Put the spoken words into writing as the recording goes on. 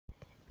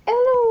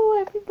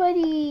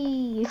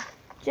everybody,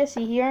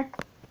 Jesse here.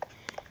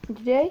 And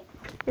today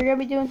we're gonna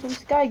be doing some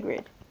sky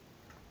grid,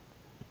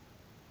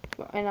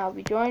 and I'll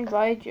be joined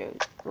by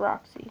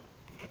Roxie.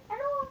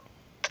 Hello.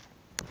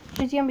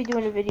 She's gonna be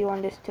doing a video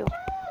on this too.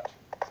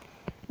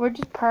 We're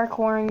just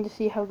parkouring to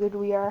see how good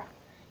we are.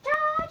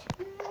 George.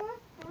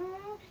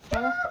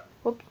 Stop.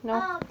 Whoops,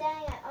 no. Oh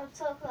dang it! I'm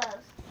so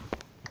close.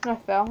 I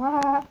fell.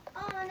 Oh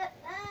no!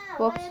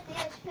 Whoops. Why did the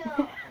edge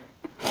kill?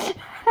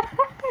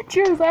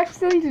 Jules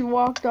actually just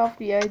walked off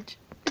the edge.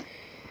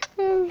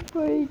 Oh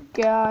my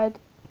god.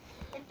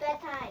 It's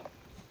bedtime.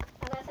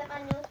 I'm gonna set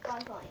my new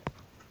spawn point.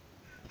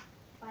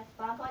 My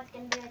spawn point's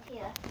gonna be right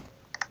here.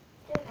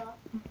 There you go.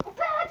 Oh,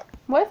 bad!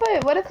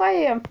 What if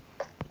I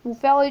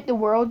fell out the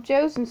world,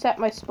 Joes, and set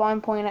my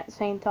spawn point at the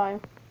same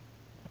time?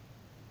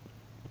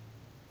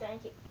 Then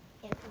you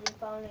instantly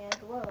falling out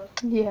the world.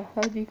 Yeah,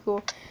 that'd be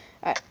cool.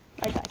 Alright,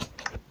 I died.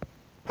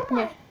 Come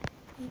on.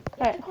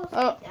 Alright.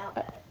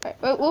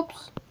 Oh,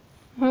 whoops.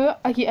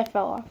 I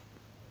fell off.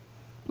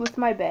 With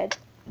my bed.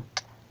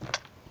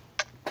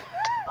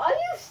 Are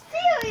you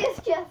serious,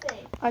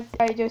 Jesse?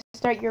 I just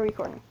start your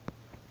recording.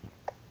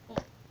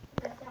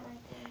 That's not my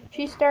thing.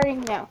 She's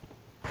starting now.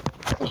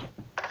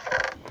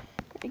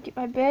 I get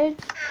my bed.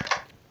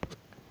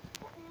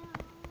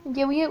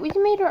 Yeah, we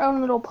made our own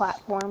little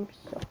platform.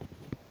 So.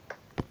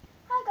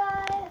 Hi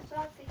guys, it's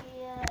Roxie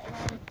here, and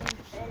I'm in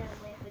bed and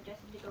wait for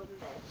Jesse to go to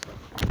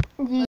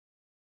bed.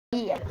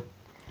 Yeah.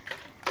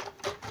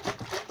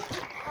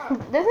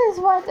 This is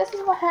what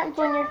happens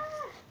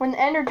when the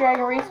Ender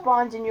Dragon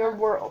respawns in your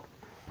world.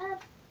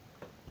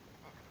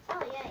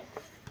 Oh yay!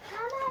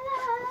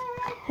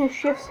 It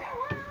shifts.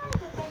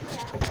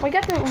 We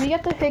got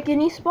to pick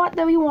any spot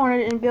that we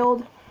wanted and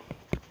build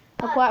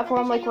a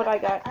platform like what I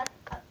got.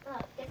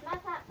 It's my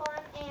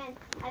platform, and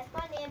I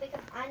spawned in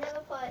because I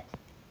never put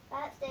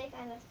that stick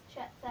and the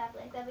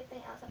saplings.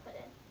 Everything else I put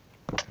in.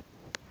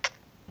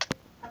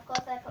 Of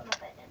course, I put my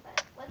bed in,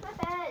 but where's my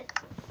bed?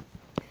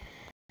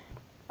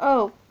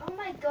 Oh. Oh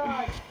my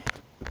god!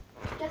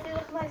 Jesse,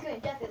 look at my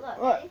screen. Jesse, look.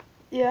 What? Ready?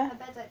 Yeah. My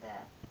bed's right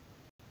there.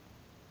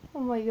 Oh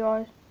my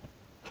god.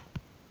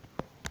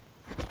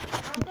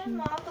 I'm gonna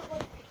mark up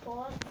with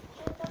torches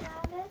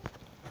around it.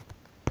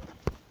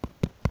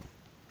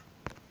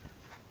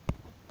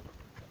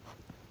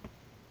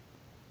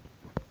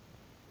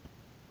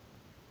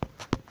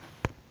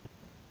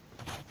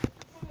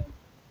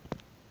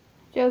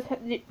 Joe's,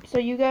 so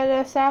you got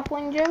a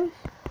sapling, Joe's?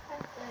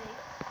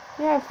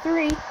 You have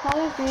 3. All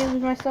I have to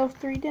give myself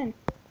 3 then.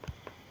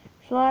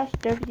 / WEAPHER.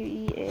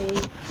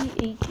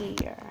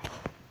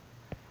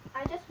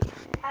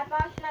 I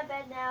marked my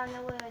bed now. I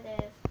know where it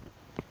is.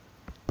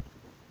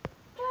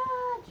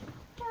 George.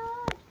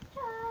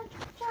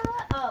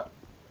 Oh.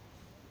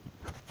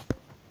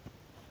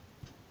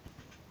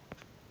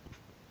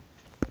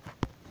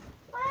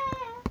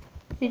 Where?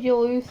 Did you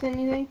lose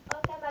anything?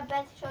 Okay, my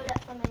bed showed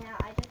up for me now.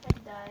 I just had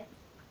to die.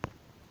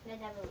 And I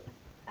never lose.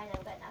 I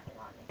never got nothing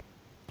on me.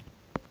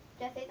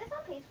 Jesse, this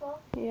not peaceful.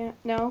 Yeah.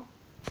 No.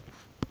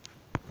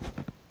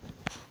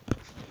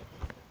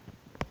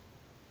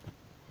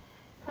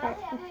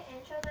 Probably every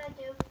intro that I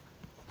do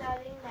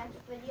starting next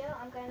video,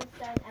 I'm going to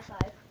start in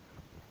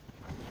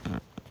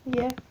F5.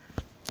 Yeah.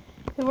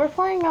 So we're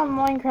playing on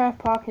Minecraft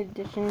Pocket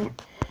Edition,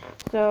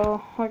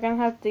 so we're gonna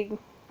have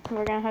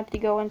to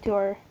go into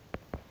our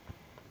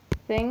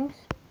things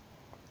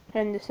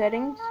and the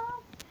settings.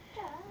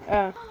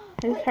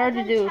 It's hard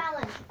to do.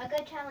 A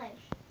good challenge.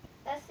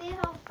 Let's see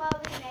how far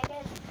we make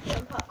it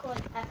from popcorn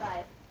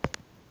F5.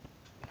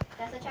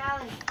 That's a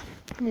challenge.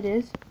 It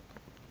is.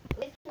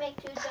 Let's make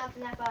 2 jumps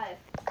in F5.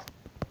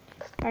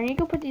 Alright, you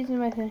go put these in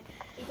my thing.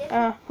 When you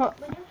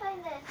play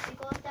this, it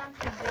goes down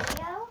to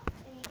video,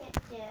 and you get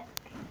there.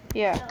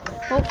 Yeah,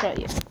 we'll show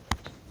you.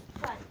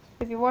 Fun.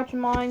 If you're watching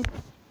mine,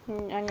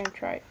 I'm gonna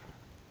try it.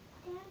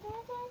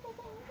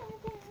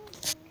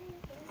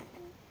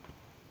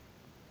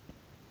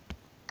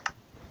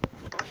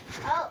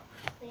 Oh,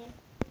 see.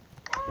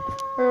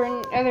 Or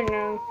in other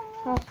known,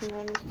 also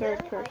known as third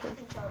person.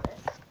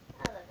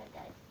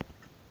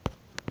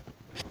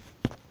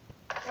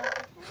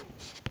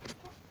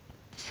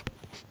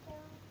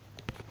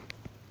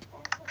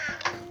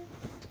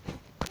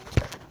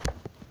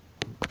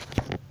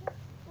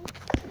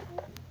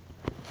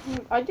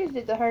 I just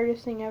did the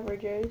hardest thing ever,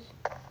 Joe's.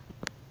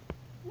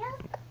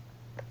 Yep.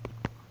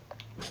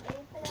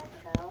 Ready for that to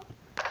go?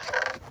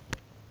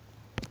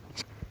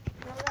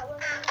 Know that one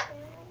I'm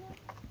doing right now?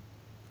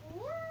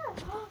 Yeah!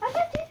 I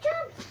got 2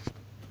 jumps!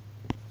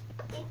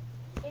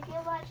 If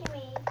you're watching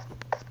me,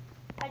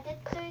 I did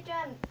 3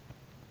 jumps.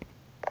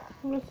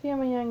 Let's see how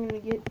many I'm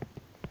gonna get.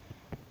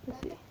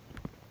 Let's see.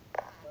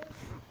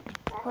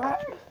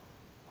 Whap.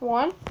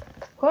 1.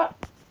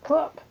 Whap.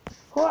 Whap.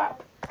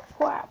 Whap.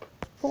 Whap.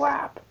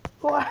 Whap.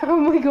 Oh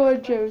my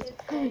god, Joe.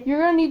 You're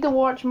gonna need to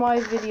watch my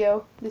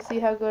video to see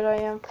how good I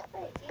am.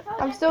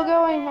 I'm still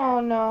going. Oh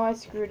no, I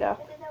screwed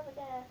up.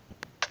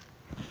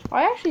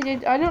 I actually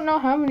did. I don't know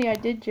how many I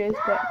did, Joe,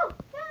 but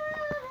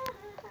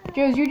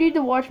Joe, you need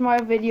to watch my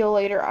video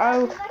later.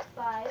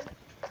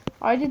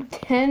 I did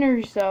 10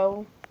 or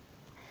so.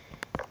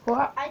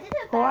 What? I did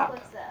it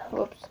backwards though.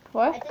 Whoops.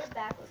 What? I did it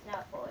backwards,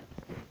 not forward.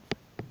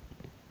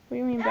 What do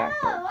you mean No,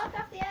 backwards? walk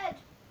off the edge.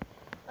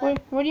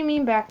 What do you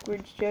mean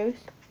backwards, Joes?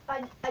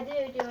 I did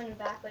it doing it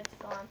backwards,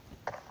 Fawn.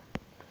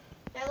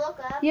 Now look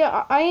up.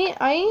 Yeah, I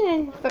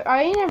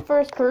ain't in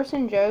first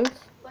person, Joes.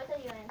 What are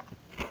you in?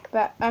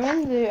 But I'm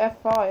in the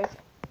F5.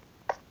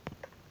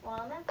 Well,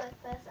 I'm in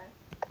first person.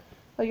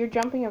 Oh, you're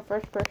jumping in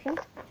first person?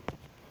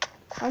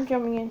 I'm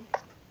jumping in.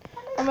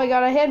 Oh my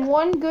god, I had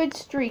one good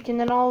streak and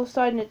then all of a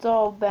sudden it's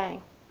all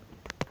bang.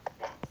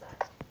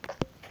 Backside.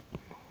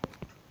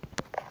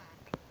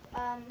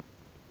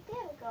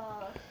 There we go.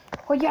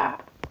 Oh yeah.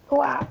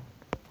 Hua.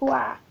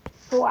 Hua.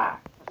 Hua.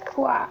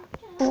 Hua.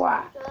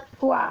 Hua.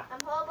 Hua. I'm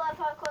horrible at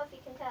parkour if you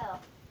can tell.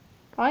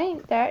 I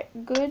ain't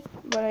that good,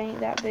 but I ain't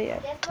that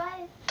bad. That's why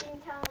I've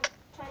been trying to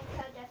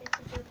tell Jesse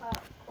to do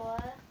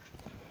parkour.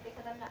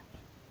 Because I'm not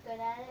good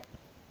at it.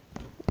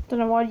 So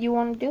then why do you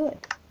want to do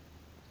it?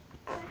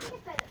 So I can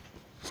get better.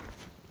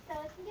 So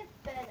I can get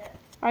better.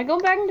 I go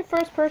back into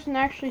first person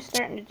actually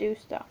starting to do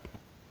stuff.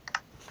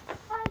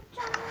 Oh.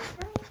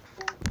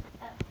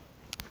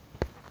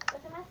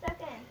 What am I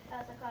stuck in? Oh,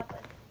 it's a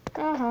cardboard.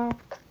 Uh-huh.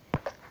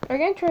 We're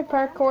gonna try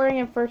parkouring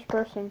in first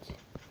persons.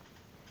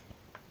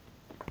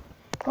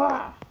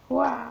 Wah,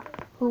 wah,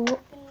 whoa.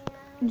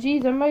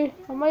 Jeez, I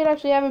might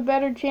actually have a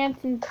better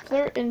chance in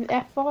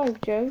F5,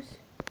 Joes.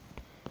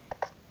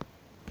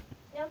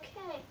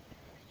 Okay.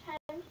 Try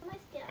to use my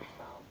stamp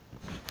phone.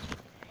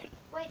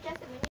 Wait,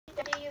 Justin,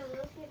 do you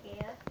lose your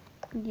gear?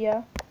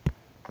 Yeah,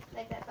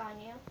 Like that's on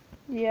you?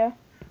 yeah.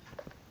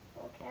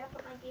 Okay, I'll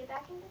put my gear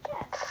back in the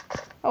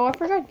chest. Oh, I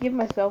forgot to give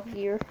myself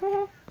gear.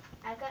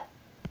 I got...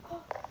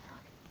 Oh, fuck.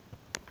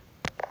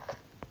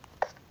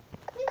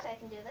 Please, I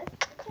can do this.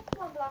 It's just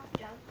one block of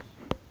jump.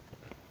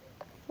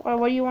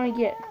 What do you want to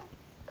get?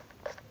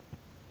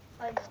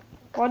 Oh, no.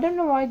 Well, I don't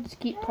know why I just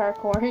keep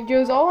parkouring.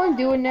 Joe's all I'm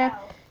doing now.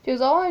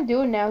 Joe's all I'm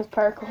doing now is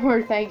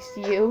parkour. Thanks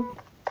to you.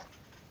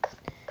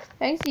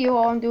 Thanks to you,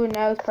 all I'm doing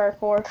now is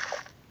parkour.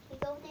 He's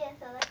over there,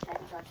 so let's try to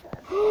go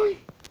to him.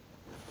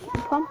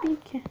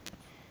 Pumpkin,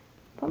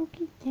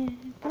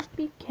 pumpkin,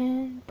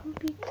 pumpkin,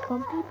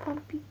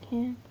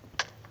 pumpkin.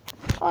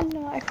 Oh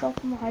no, I fell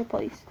from a high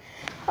place.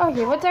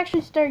 Okay, let's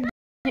actually start.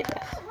 I'll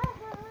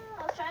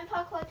try and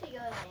parkour to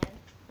your land.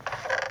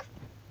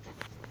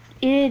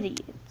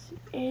 Idiots,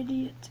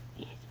 idiots,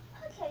 idiots.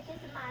 Okay, this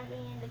is my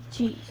land.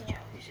 Jeez,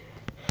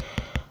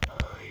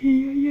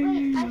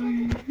 Wait, I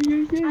made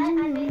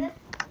this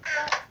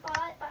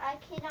spot, but I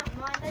cannot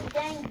mine the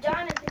dang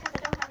diamonds because I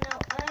don't have no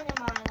iron in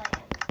my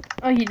land.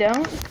 Oh, you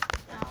don't?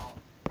 No.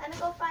 Let me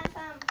go find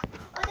some.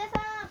 Oh, there's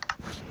some.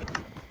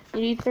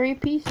 You need 3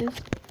 pieces. No,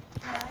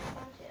 I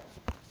found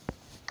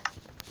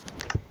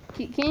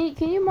 2.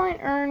 Can you mine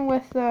iron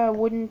with a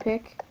wooden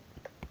pick?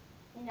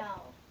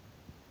 No.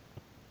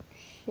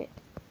 Shit.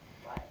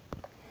 Why?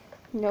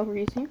 No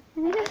reason.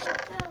 I just so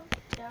dumb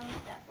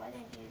stuff. Why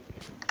didn't you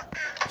get some?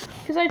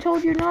 Because I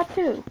told you not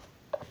to.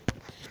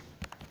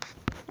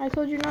 I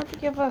told you not to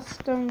give us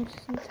stone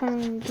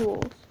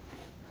tools.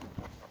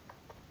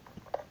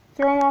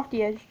 Throw them off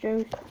the edge,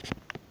 Joe.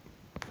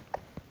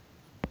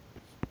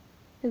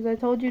 Because I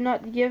told you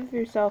not to give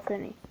yourself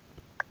any.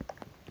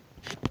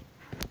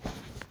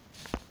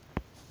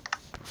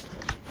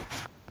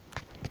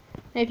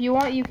 If you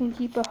want, you can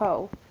keep a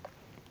hoe.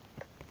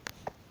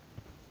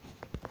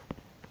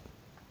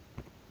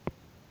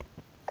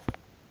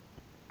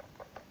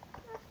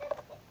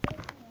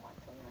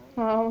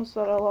 I almost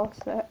thought I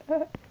lost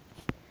that.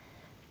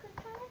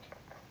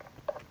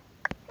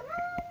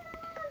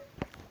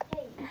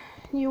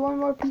 You one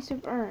more piece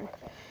of iron.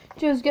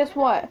 Josie, guess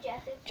what?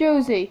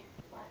 Josie,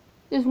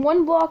 there's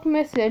one block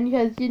missing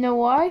because you know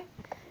why?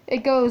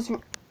 It goes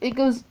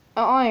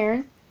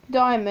iron,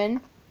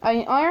 diamond,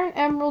 iron,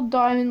 emerald,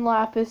 diamond,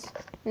 lapis,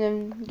 and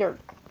then dirt.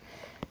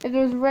 If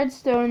there's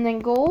redstone and then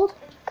gold,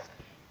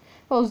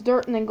 well, it's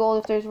dirt and then gold.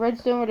 If there's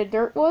redstone where the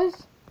dirt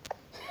was,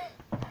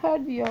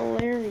 that'd be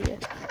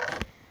hilarious.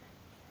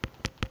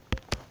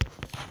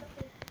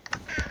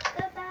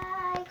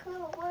 Goodbye,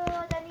 cool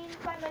world. I need to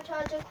find my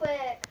charger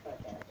quick. Oh,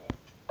 there it is.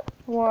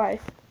 Why?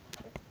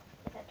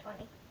 It's at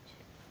 20.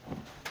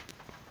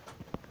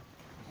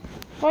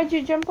 Why'd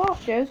you jump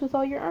off, Joes, with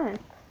all your iron?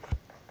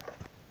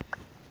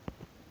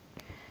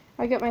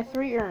 I got my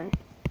 3 iron.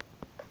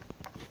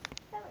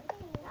 17.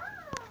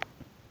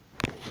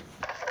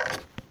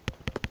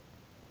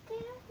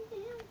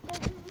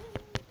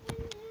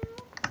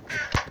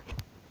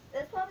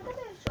 This probably going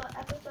to be a short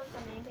episode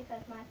for me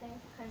because my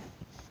thing's kind of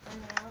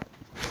running out.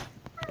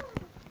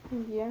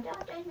 Yeah.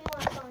 Don't change me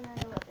when I'm going on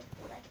the road.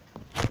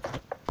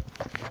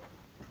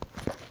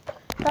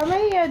 How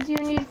many do you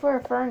need for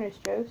a furnace,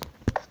 Joes?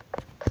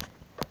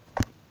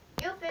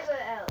 You'll figure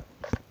it out.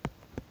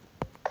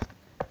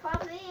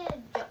 Probably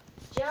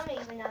Johnny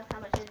even knows how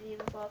much it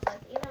even falls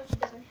like, even though she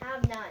doesn't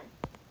have none.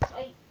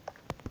 Wait.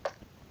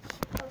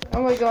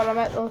 Oh my god, I'm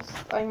at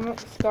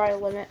the sky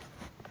limit.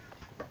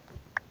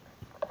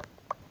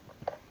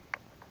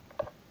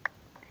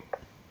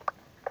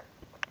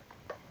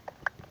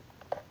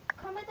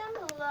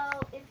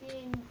 below if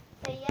you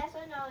say yes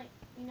or no.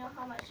 You know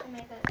how much to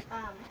make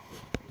a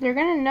They're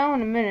gonna know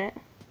in a minute.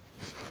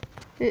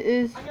 It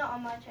is. I know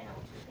on my channel,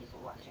 people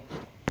watching.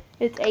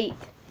 It's 8.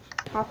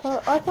 I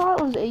thought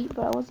it was 8,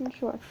 but I wasn't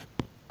sure.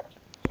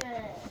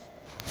 Sure.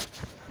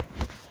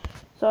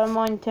 So I'm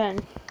on 10.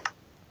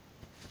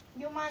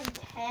 You're mine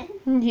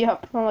 10?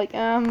 Yep. I'm like,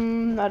 I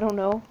don't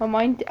know. I'm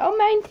on 10. Who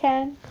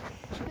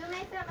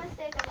makes that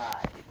mistake a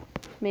lot?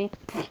 Me.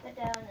 Put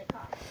that in the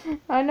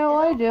comments. I know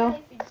I do.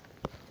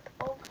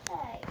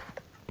 Okay.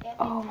 If you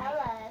tell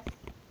us,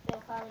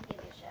 we'll probably give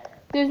you a shout out.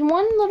 There's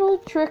one little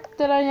trick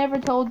that I never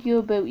told you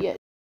about yet.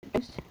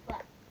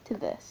 What? To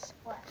this.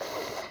 What?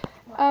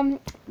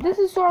 This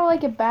is sort of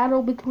like a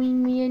battle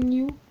between me and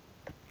you.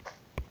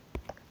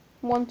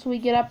 Once we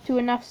get up to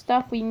enough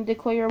stuff, we can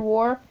declare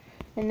war,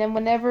 and then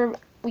whenever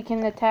we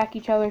can attack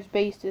each other's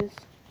bases.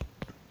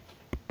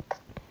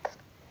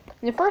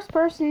 The first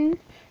person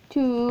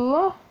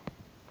to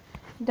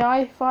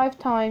die 5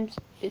 times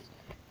is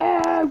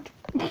out.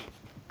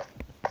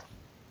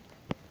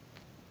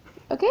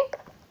 Okay?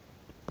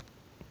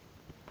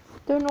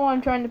 Don't know why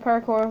I'm trying to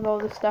parkour with all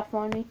this stuff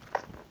on me.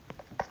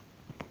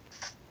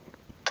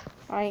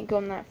 I ain't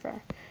going that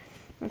far.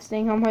 I'm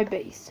staying on my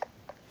base.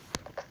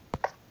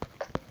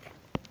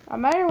 I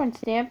remember when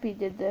Stampy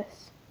did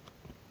this.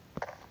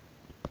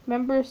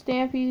 Remember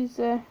Stampy's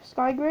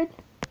sky grid?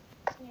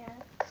 Yeah.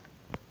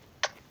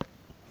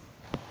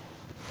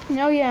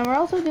 No, yeah, and we're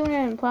also doing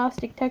it in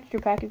plastic texture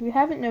pack if you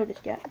haven't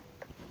noticed yet.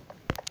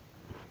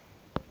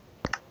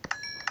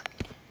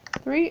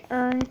 3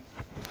 earn.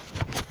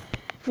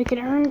 Make an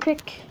earn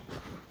pick.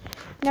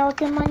 Now we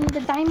can mine the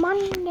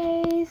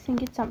diamonds and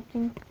get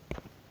something.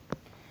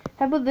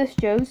 How about this,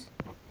 Joes?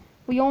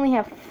 We only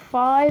have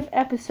 5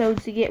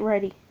 episodes to get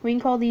ready. We can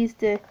call these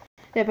the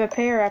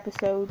prepare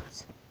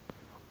episodes.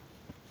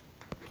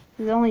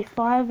 There's only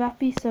 5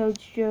 episodes,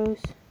 Joes.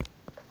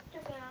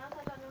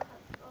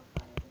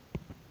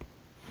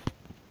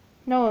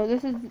 No,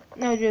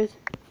 Joes.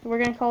 We're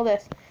gonna call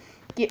this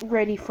Get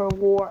Ready for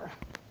War.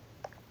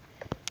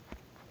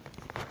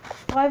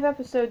 5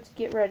 episodes to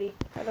get ready.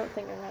 I don't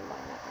think I'm gonna mind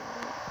that.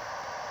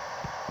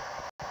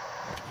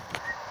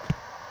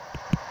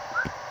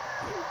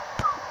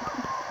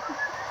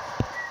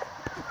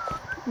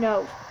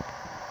 No.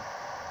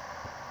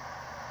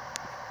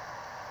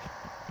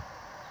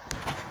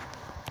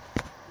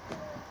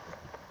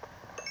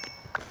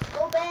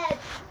 Go bed.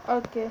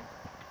 Okay.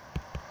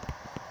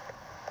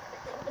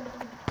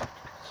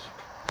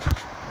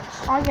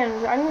 I'm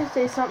gonna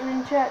say something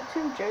in chat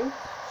too, Joe.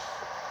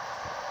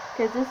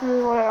 Because this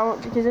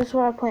is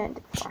what I planned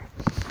it for.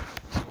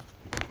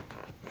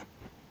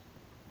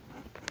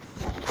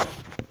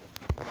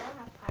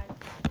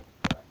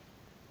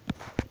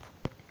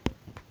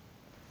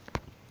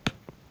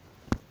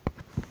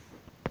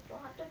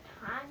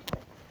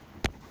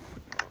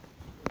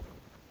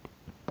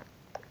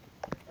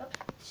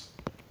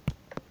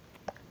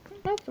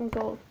 That's some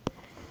gold.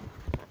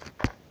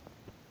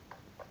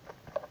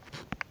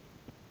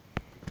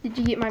 Did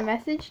you get my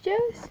message,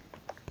 Joes?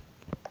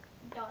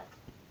 Don't.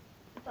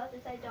 I'm supposed to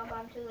say don't, but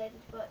I'm too lazy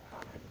to put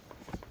comments.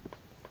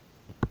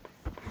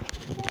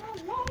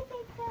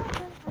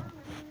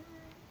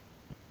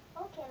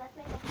 Okay, let's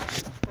make it.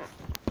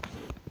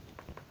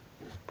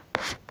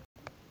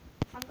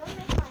 I'm going to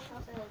make my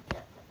house a little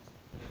different.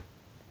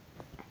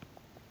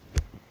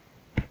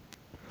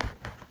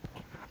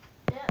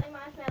 That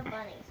reminds me of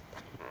bunnies.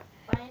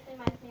 Bunnies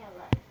reminds me of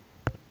life.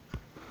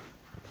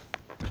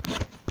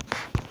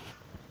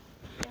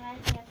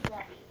 Reminds me of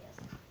fluffies.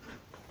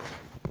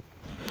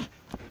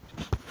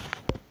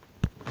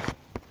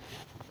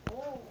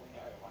 Oh,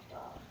 nearly walked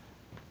off.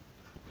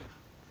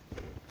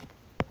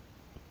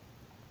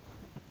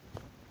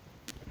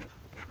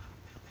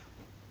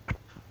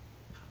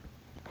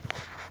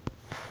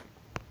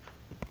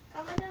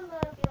 Comment down below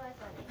if you like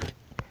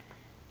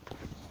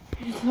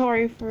bunnies.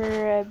 Sorry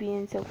for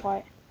being so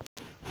quiet.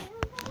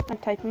 I'm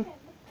typing.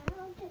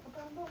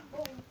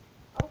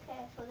 Okay,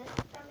 so this is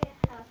gonna be a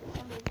house. It's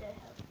gonna be a dead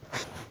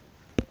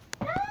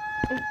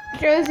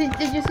house. Josie,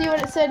 did you see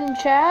what it said in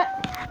chat?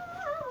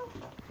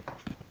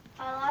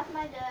 I lost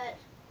my dirt.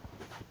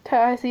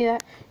 I see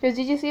that.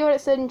 Josie, did you see what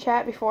it said in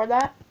chat before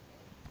that?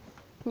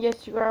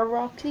 Yes, you are,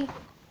 Roxie.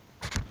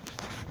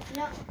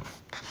 No.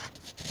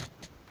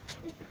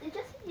 It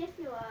just said yes,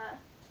 you are.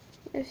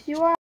 Yes,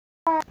 you are.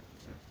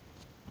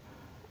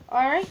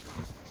 Alright.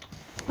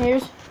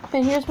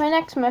 Here's my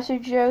next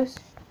message, Joes.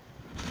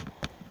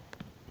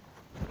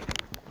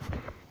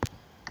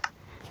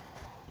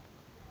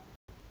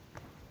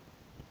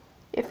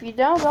 If you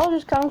don't, I'll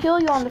just come kill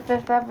you on the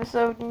 5th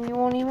episode and you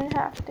won't even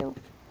have to.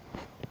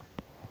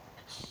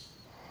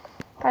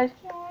 Okay.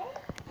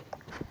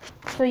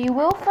 So you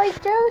will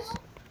fight, Joes?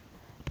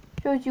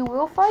 Joes, you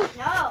will fight?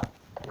 No,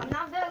 I'm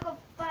not very good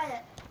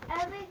fighter.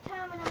 Every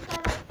time when I'm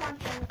trying to fight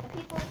something, the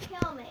people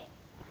kill me.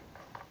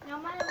 No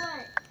matter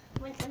what.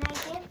 When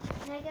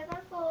I get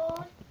my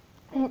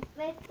food,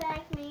 they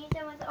thank me.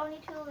 There was only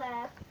 2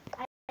 left.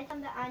 I tell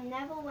them that I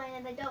never win,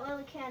 and they don't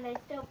really care. And they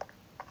still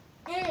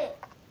did it.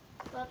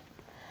 But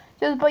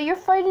But you're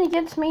fighting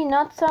against me,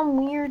 not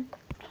some weird.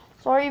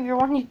 Sorry if you're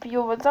one of these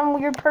people, but some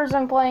weird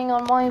person playing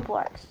on my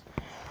Plex.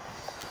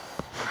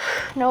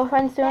 No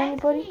offense to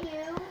anybody. Thanks to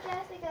you,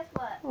 Jesse, guess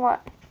what?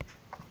 What?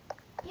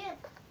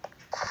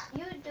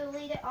 You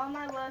deleted all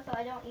my words, so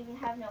I don't even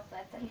have no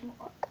friends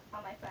anymore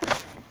on my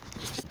friends.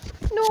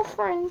 No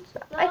friends.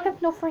 So, I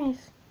have no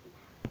friends.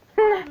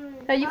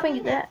 How you think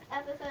of that?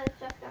 Next episode is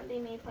just gonna be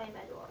me playing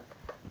Bed Wars.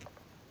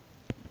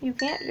 You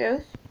can't,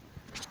 Joe.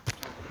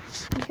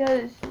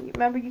 Because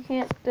remember, you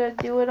can't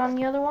do it on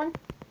the other one.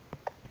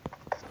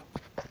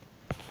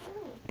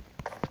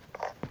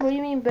 What do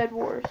you mean Bed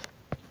Wars?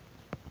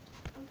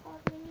 I'm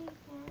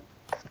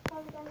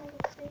probably gonna make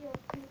a video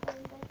of me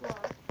playing Bed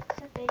Wars.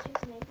 Because they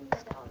just make me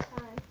bed all the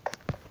time.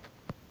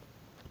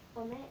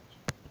 Or Mitch.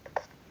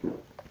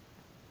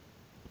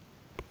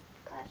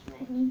 Slash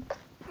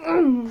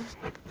Mitch.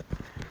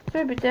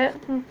 Sorry about that.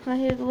 I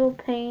had a little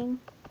pain.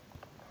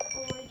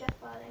 Or we're just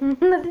farting.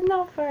 That did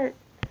not fart.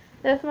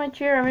 That's my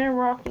chair. I'm in a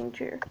rocking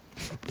chair.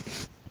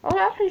 I'll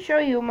actually show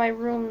you my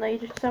room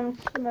later some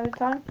other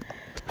time.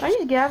 I'm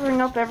just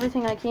gathering up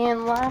everything I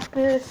can.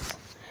 Lapis,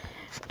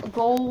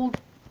 gold,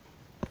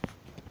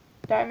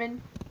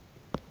 diamond,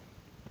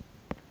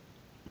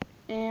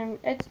 and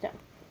redstone.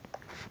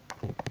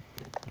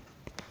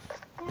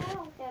 I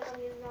don't care about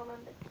using all my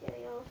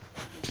materials.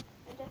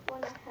 I just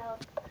want to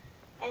help.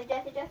 And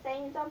Jesse just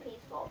saying it's on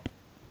peaceful.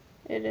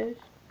 It is.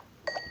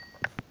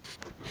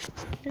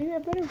 Maybe I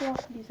better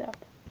block these up.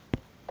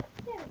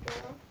 There we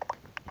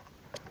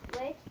go.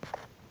 Wait.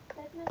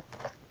 Segment.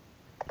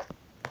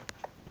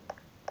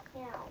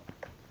 Now.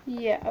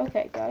 Yeah,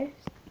 okay, guys.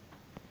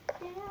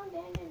 Down,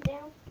 down, down,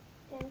 down,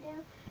 down,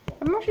 down.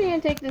 I'm actually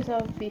gonna take this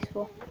off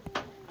peaceful.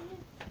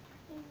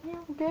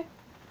 Okay?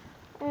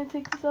 I'm gonna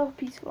take this off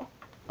peaceful.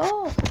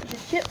 Oh, the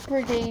chip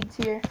brigade's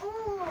here.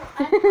 Oh,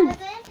 a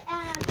present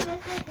and this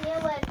is here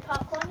with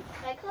popcorn.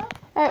 Nightclub.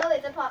 Oh,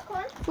 it's a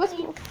popcorn. What's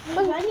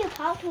Run your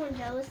popcorn,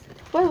 Joe.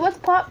 what's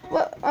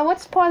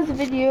pause the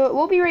video?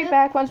 We'll be right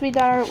back once we're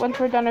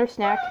done our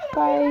snack.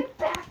 Bye.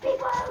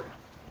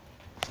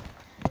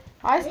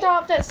 I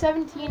stopped at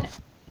 17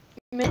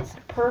 minutes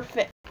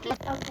perfect.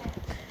 Okay.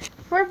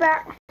 We're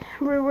back.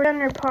 We're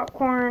done our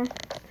popcorn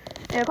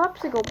and a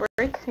popsicle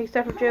break,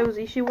 except for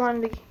Josie. She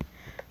wanted to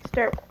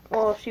start.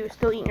 Well, she was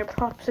still eating her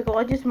popsicle.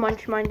 I just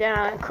munched mine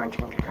down. Crunch,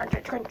 crunch,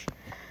 crunch, crunch.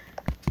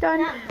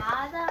 Done. Not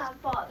mother, I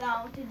bought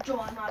down to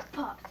join my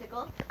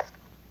popsicle.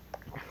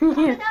 Yeah.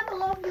 Comment down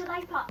below if you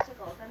like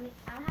popsicles. I mean,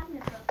 I'm having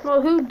a popsicle.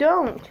 Well, who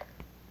don't?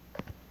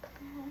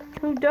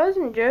 Who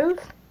doesn't, Joe?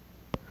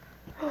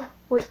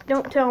 Wait,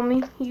 don't tell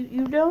me.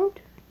 You don't?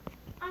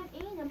 I'm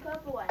eating a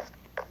purple one.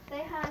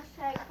 Say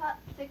hashtag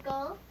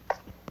popsicle.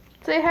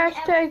 Say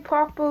hashtag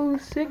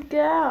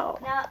Poposicle.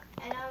 Now,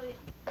 and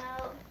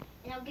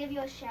I'll give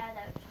you a shout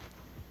out.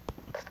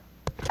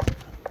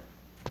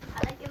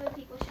 I like giving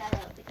people shout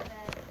out because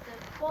I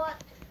support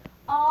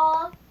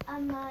all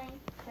of my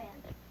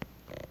fans.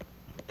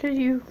 Did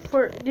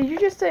you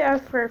just say I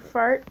for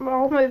fart?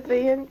 All my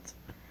fans?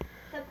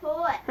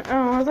 Support.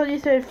 Oh, I thought you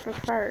said for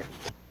fart.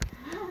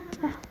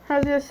 I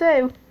was gonna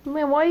say,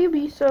 man, why you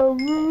be so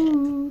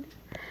rude?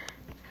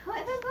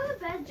 Wait, go to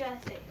bed,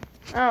 Jesse.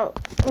 Oh,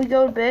 we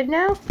go to bed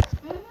now?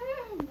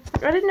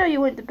 Mm-hmm. I didn't know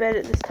you went to bed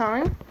at this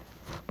time.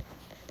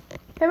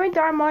 How many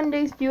diamond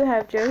days do you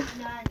have, Joe?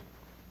 None.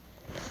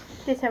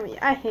 Just how many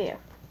I have.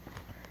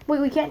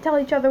 Wait, we can't tell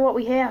each other what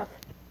we have.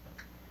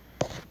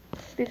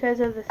 Because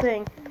of the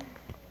thing.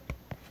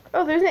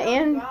 Oh, there's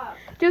an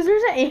there's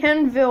an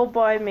anvil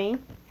by me.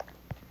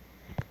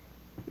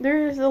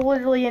 There's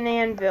literally an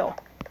anvil.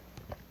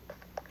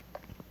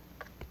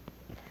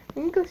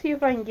 Let me go see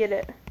if I can get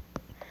it.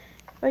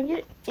 If I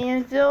get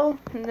anvil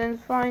and then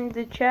find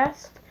the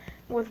chest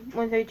with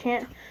the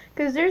enchant,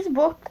 because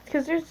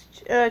there's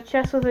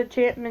chests with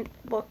enchantment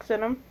books in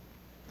them.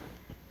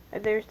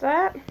 There's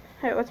that.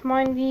 Alright, let's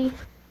mine the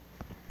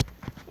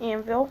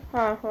anvil.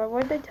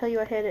 Why did I tell you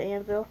I had an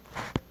anvil?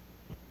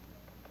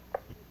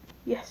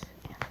 Yes.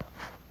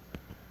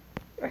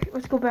 Alright,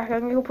 let's go back.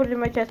 I'm gonna go put it in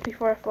my chest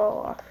before I fall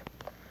off.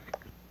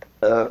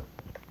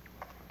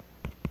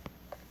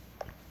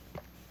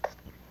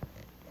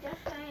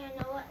 Just so you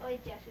know what way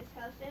Jess's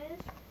house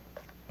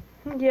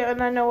is. Yeah,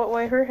 and I know what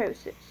way her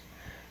house is.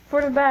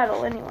 For the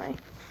battle, anyway.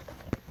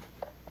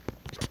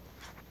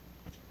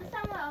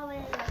 Somewhere over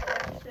in that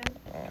direction.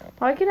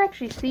 I can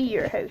actually see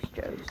your house,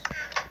 Joe.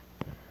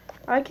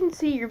 I can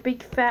see your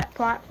big fat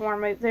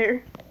platform out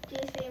there. Do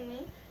you see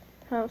me?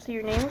 I don't see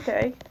your name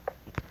tag.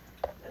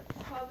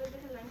 That's probably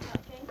because I'm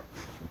touching.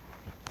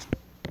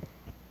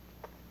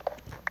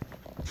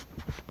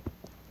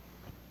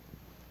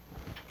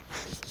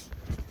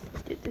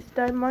 Get this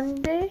done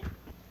Monday.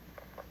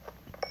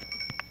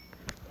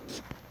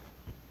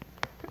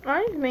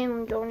 I'm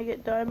mainly going to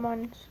get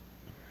diamonds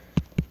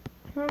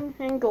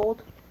and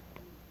gold.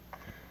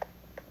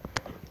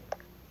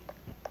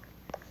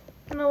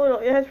 And a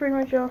little, yeah, that's pretty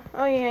much all.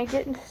 Oh yeah,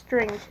 getting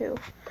string too.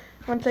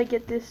 Once I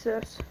get this,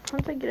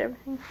 once I get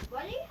everything.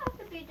 Why do you have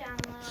to be down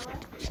lower?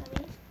 I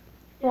mean,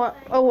 What?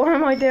 Oh, why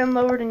am I down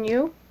lower than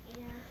you?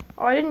 yeah.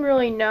 Oh, I didn't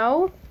really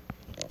know.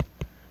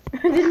 I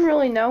didn't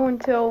really know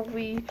until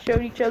we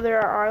showed each other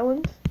our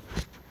islands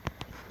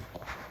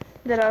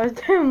that I was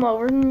down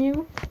lower than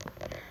you.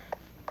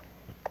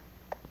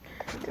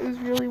 It was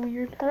really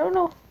weird. I don't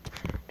know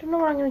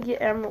what I'm gonna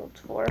get emeralds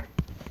for.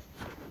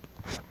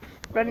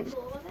 But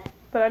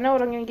I know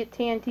what I'm gonna get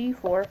TNT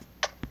for.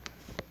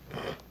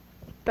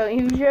 Don't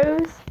you,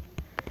 Joes?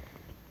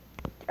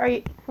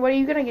 What are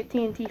you gonna get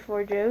TNT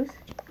for, Joes?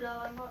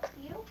 Blowing up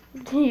you?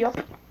 Yup.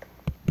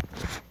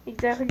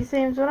 Exactly the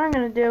same as what I'm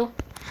gonna do.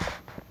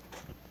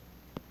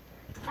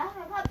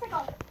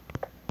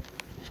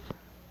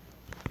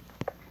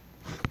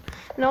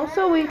 And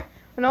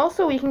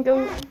also we can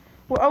go.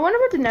 Well, I wonder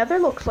what the Nether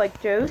looks like,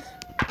 Joes.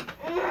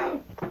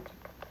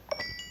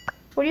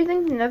 What do you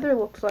think the Nether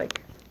looks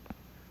like?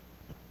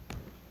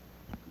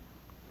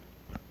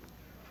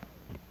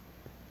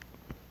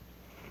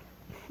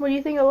 What do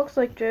you think it looks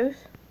like, Joes?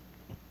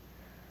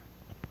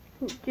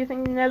 Do you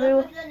think the Nether?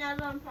 Look at the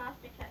Nether on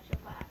plastic texture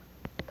pack.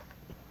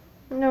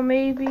 No,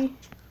 maybe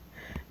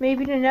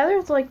the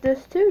Nether's like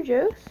this too,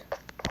 Joes.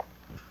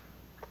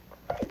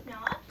 It's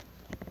not.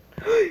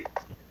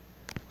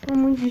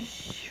 And we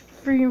just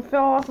freaking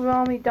fell off of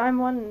all my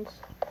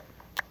diamonds.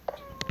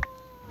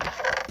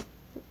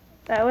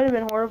 That would have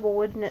been horrible,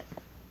 wouldn't it?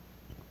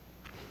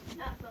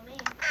 Not for me.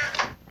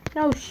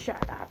 No,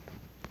 shut up.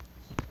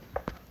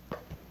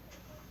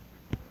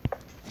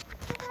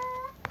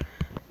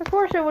 Of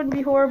course it wouldn't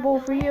be horrible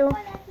for you.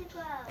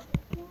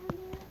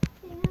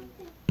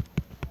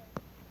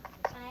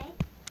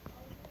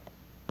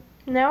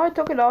 Now I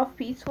took it off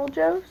peaceful,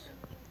 Joes.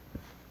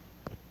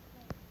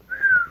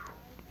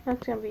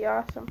 That's gonna be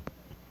awesome.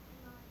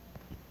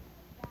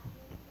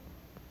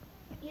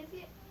 If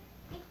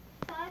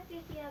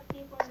you have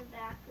people in the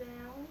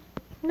background.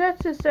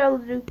 That's just our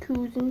little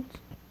cousins.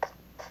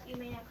 You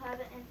mean a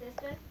cousin and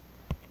sister?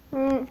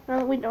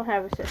 No, we don't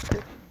have a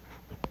sister.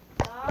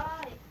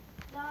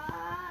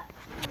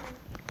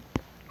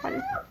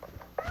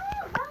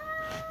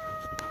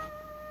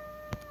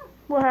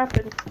 What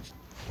happened? I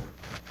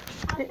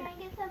was trying to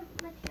get some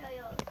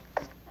materials.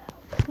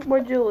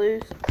 What'd you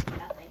lose?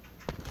 Nothing.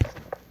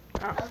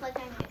 Oh. I was like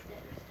trying to mix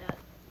it and stuff.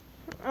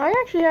 I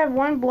actually have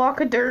one block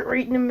of dirt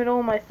right in the middle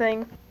of my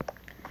thing.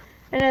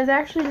 And it's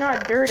actually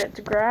not dirt, it's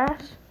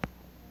grass.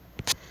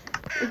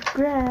 It's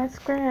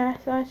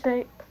grass, I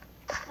say.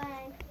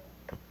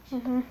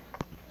 Fine.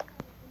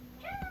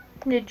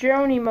 The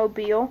Joni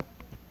mobile.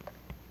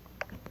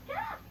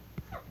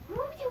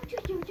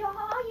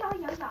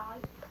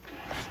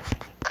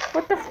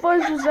 What the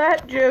fuzz was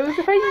that, Joes?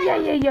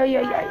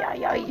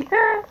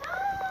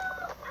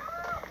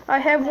 I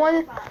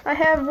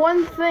have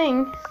one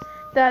thing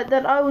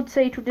that I would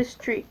say to this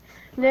tree.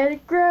 Let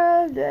it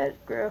grow, let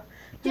it grow.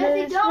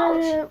 Jesse,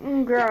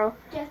 don't grow.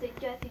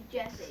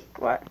 Jesse.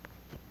 What?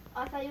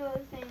 I thought you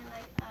were saying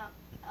like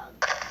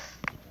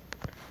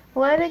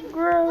let it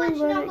grow, Flinch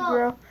let it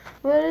grow.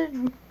 Let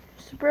it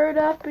sprout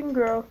up and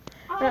grow.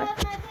 Oh,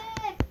 that's my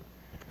pick.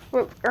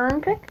 What,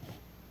 iron pick?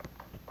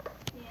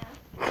 Yeah.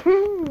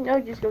 No,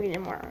 just go get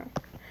more iron.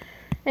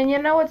 And you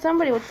know what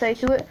somebody would say?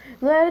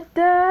 Let it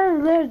die,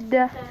 let it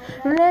die.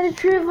 Let it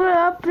shrivel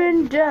up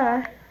and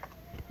die.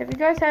 If you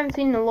guys haven't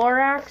seen the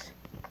Lorax,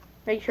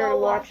 make sure to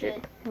watch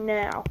it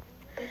now.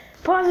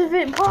 Pause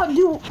it,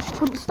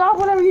 stop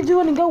whatever you're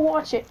doing and go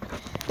watch it.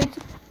 It's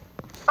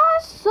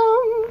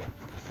awesome.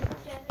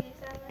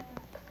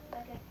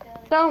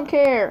 Don't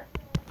care.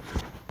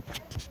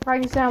 I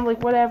can sound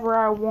like whatever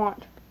I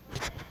want.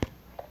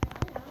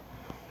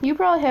 You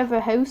probably have a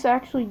house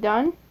actually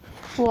done.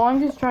 Well, I'm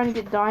just trying to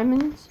get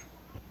diamonds.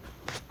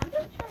 I'm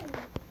just trying to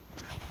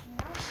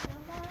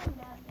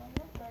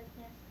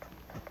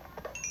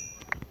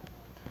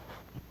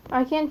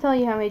I can't tell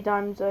you how many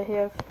diamonds I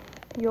have.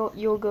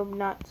 You'll go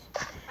nuts.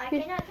 I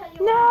cannot tell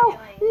you what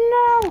I'm doing.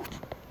 No!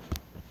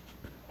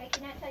 I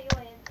cannot tell you what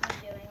I'm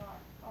doing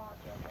or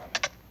you're doing.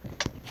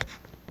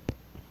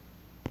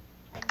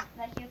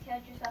 Like you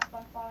killed yourself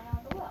from falling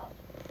around the world.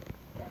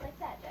 Just like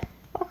that, Jeff.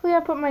 Luckily I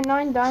put my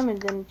 9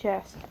 diamonds in the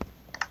chest.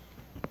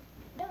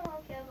 No, I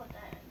don't care about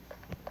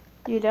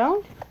diamonds. You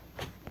don't?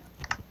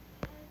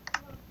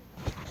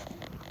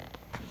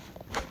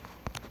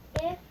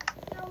 If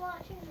you're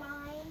watching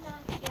mine,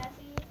 not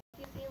Jesse,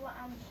 you see what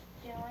I'm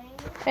doing.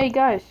 Hey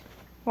guys,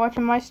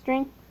 watching my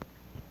stream?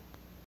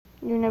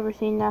 You never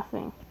see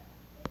nothing.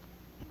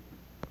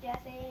 Jesse,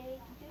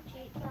 did you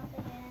cheat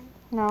something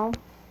in? No.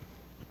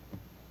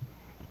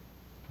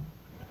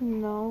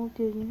 No,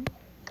 didn't.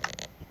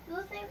 Who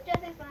thinks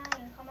Jesse's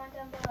lying? Comment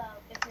down below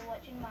if you're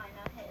watching mine,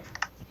 not his.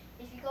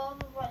 If you go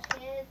over and watch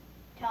his,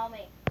 tell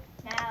me.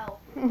 Now.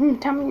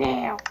 Tell me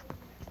now.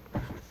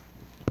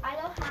 I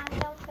don't have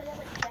no Twitter,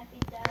 but Jesse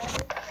does.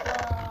 So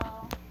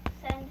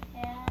send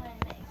him and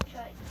make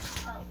sure he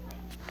tells me.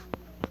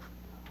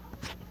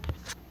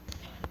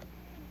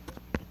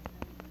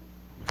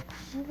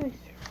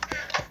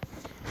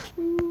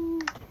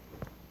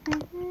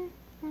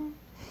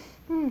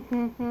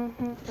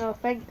 Oh,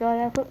 thank God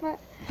I put my...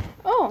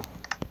 Oh!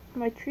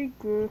 My tree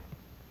grew.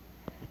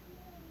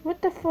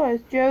 What the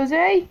fuzz?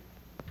 Josie?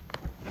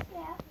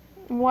 Yeah.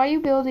 Why are you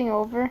building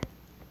over?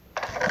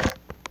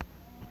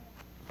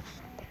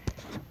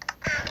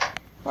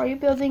 Why are you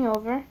building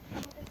over? I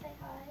want to say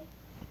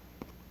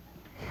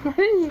hi.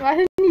 I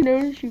didn't even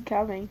notice you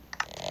coming,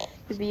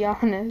 to be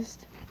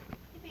honest.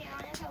 To be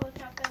honest, I was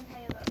not going to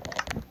tell you about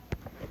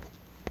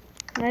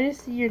this. I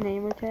just see your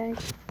name tag.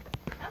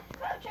 I'm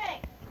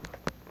crouching.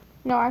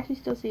 No, I actually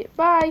still see it.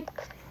 Bye!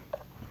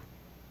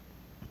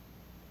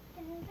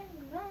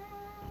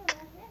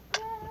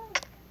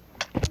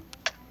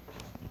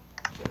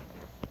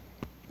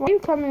 Why are you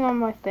coming on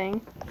my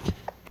thing?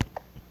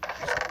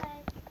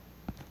 Bye.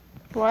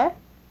 What?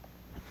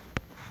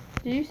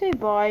 Did you say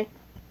bye?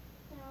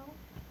 No.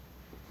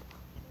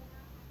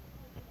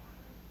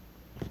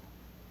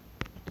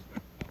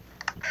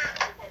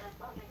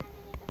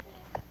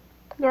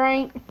 There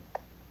ain't.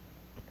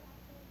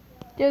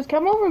 Just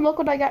come over and look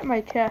what I got in my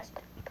chest.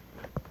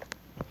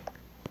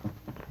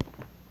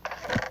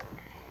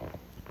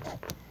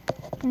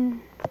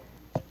 I'm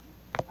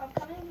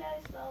coming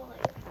very slowly.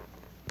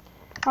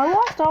 I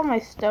lost all my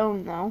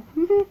stone though.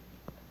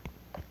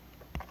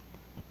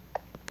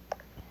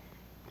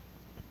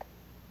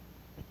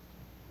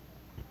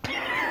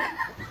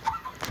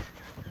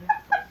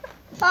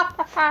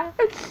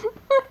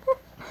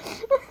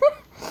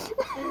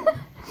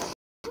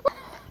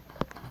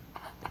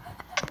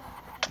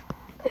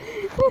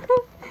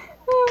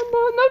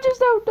 Oh, no, just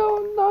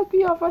don't knock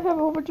me off. I have a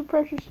whole bunch of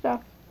precious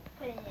stuff.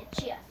 Put it in your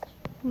chest.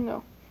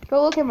 No.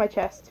 Go look at my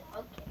chest.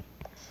 Okay.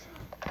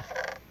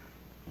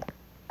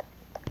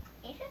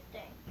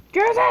 Interesting.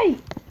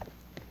 Josie!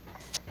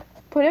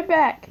 Put it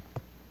back.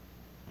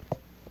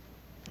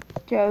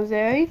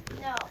 Josie?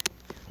 No.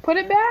 Put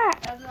it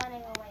back. I'm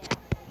running away now.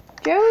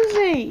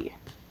 Josie!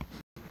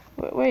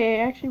 Wait,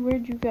 actually,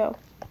 where'd you go?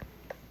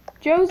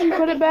 Josie,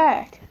 put it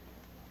back.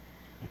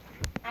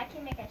 I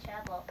can make a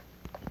shovel.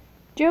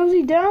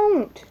 Josie,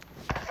 don't.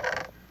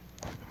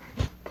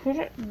 Put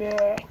it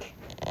back.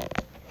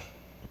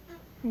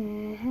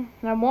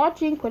 I'm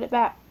watching. Put it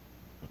back.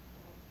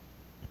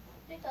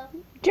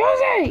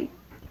 Josie!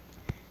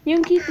 You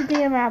can keep the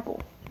damn apple.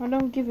 I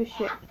don't give a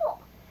shit.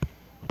 Apple.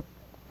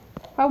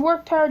 I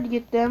worked hard to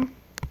get them.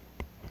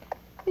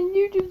 And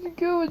you just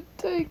go and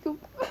take them.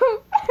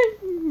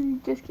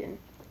 Just kidding.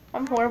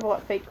 I'm horrible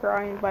at fake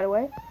crying, by the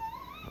way.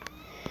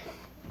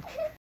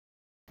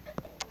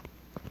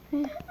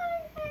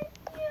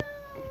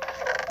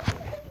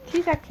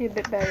 She's actually a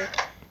bit better.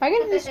 I'm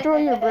gonna destroy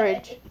your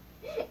bridge.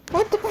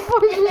 What the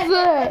fuck was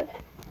that?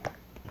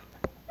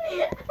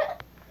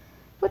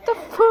 What the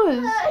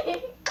fuzz?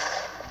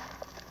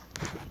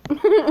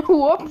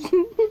 Whoops.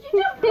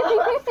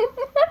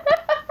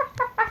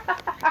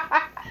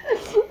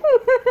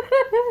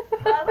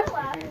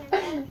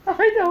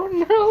 I don't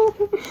know.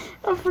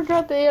 I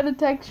forgot to add a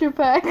texture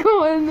pack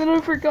on, and then I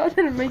forgot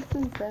that it makes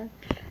some sound.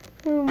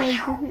 Oh my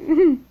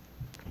god.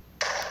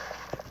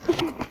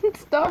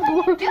 Stop.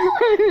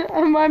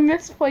 Am I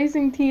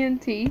misplacing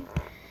TNT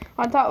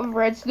on top of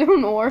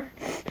redstone ore?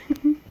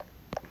 Wait,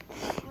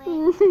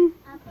 I'll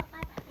put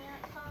my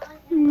pants on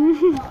and then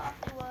go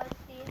afterwards,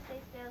 see if they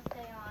still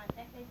stay on.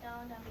 If they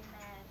don't, I'll be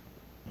mad.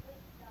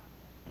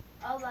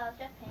 Oh well, it's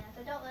just pants.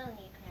 I don't really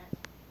need pants.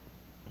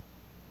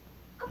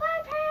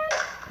 Goodbye, pants!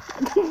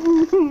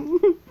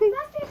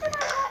 Let's see if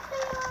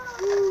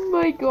Oh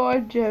my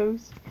god,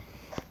 Joes.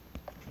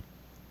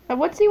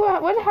 Let's see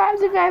what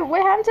happens if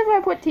I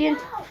put TNT.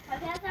 No, my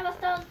pants never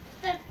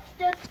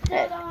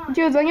stood on.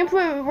 Jules, I'm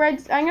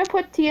gonna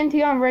put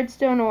TNT on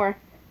redstone ore.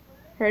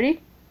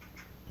 Ready?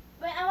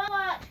 Wait, I wanna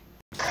watch.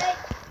 Wait.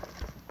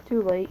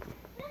 Too late.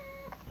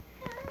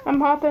 I'm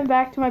hopping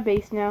back to my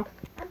base now.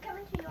 I'm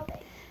coming to your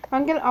base.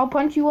 I'll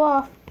punch you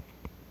off.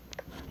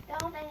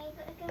 Don't, I need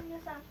to give you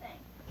something.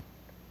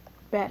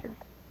 Better.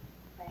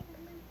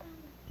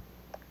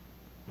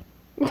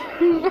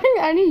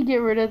 I need to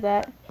get rid of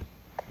that.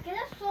 Get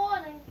a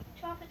sword and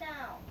chop it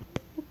down.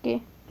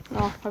 Okay.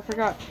 Oh, I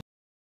forgot.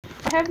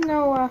 I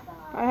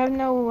have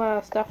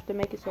no stuff to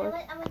make a sword.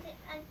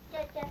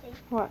 Jesse.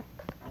 What?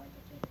 I want to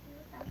give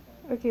you something.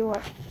 Okay,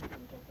 what? You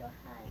can give your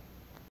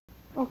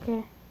hug. Okay.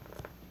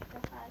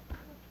 Your hug.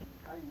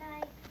 Good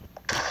night.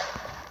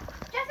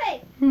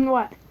 Jesse!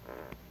 What?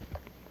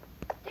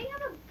 Do you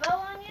have a bow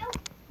on you?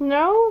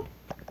 No?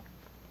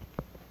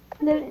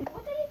 What did you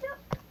do?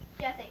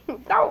 Jesse.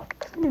 No.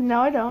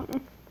 No, I don't.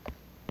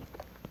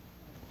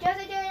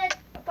 Jesse did it.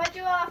 I'll put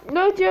you off.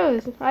 No,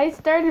 Joes. I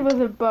started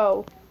with a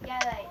bow. Yeah,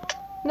 right.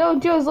 No,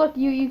 Joes. Look,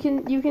 you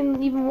can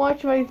even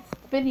watch my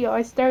video.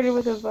 I started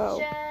with a bow.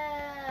 Sure.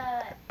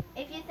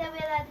 If you said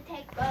we're allowed to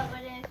take bow, we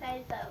didn't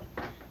say so.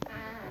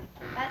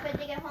 That's when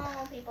you get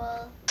home,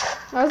 people.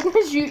 I was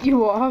gonna shoot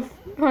you off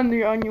on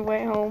your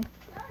way home.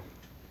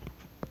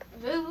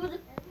 Rude.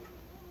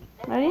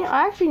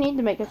 I actually need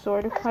to make a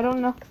sword. I don't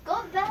know.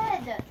 Go to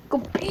bed. Go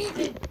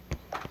bed.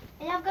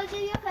 And I'm going to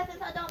give you a present,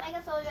 so don't make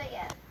a sword right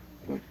yet.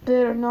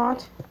 Better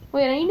not.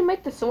 Wait, I need to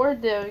make the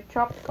sword to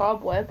chop the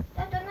cobweb.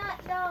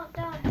 Don't.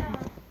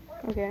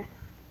 Okay.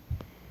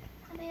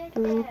 I'll be right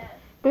there.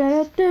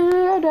 Let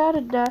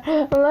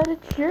it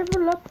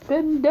shrivel up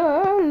and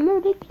down.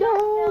 Let it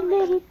down.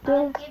 Let it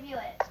I'll down. give you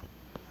it.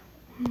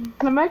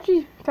 I'm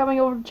actually coming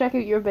over to check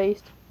out your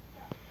base.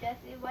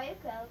 Jesse, why you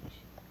coach?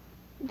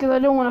 Because I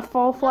don't want to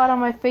fall flat on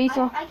my face.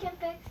 I can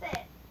fix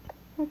it.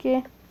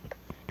 Okay.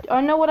 I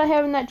know what I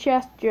have in that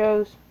chest,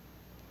 Joe's.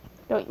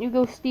 Don't you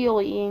go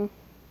stealing.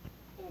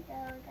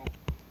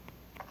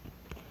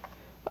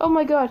 Oh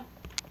my god.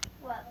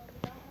 What?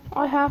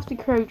 I have to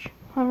crouch.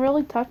 I'm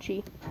really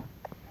touchy.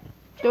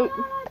 Charge!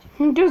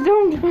 Just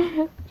don't.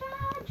 Charge!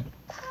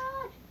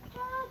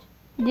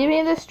 Give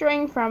me the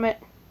string from it.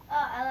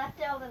 Oh, I left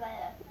it over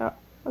there.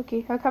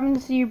 Okay, I'll come in to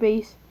see your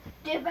base.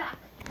 Get back.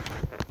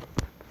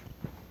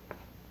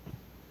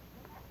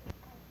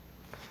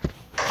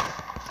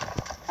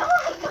 Oh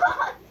my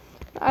god!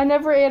 I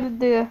never added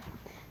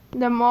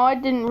the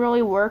mod. Didn't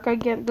really work. I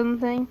get them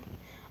thing.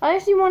 I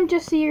actually want to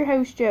just see your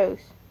house,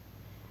 Joe's.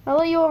 I'll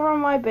let you over on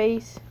my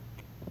base.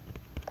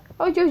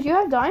 Oh, Joe's, you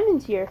have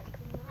diamonds here.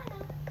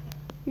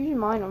 You should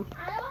mine them.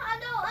 I don't have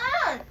no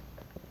iron.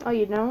 Oh,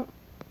 you don't?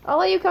 I'll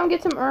let you come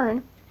get some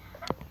iron.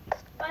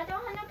 But I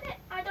don't have no pick.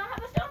 I don't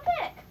have a stone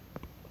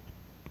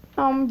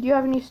pick. Do you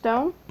have any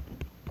stone?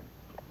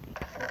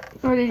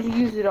 Or did you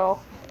use it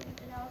all?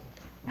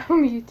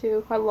 Me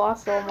too. I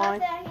lost all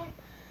mine. 1 second.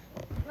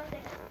 1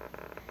 second.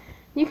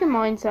 You can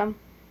mine some.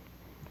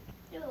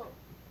 2. You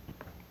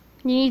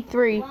need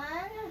 3. 1.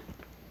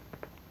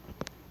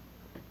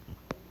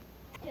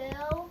 2.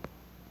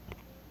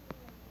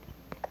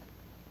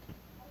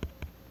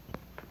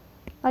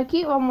 I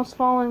keep almost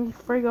falling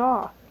frig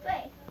off.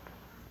 Wait.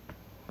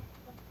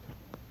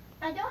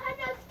 I don't have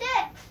no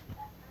sticks.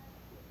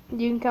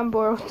 You can come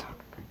borrow some.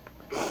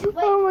 Wait,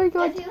 Oh my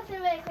god. just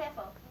listen very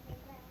careful.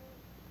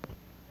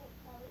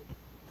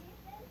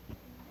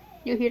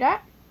 You hear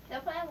that?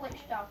 They're playing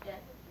Witch Doctor.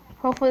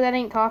 Hopefully that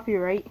ain't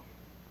copyright.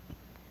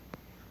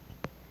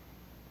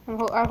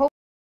 I hope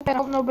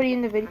nobody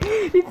in the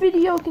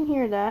video can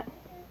hear that.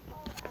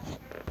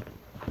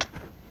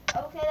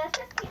 Okay, let's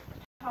just keep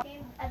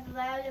talking as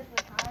loud as we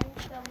can.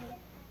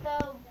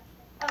 Oh,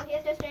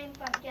 here's the string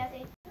from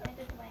Jesse. Here's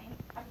the string.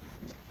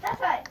 That's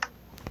right.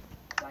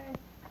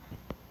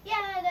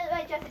 Yeah, that's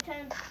right, Jesse.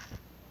 Turn.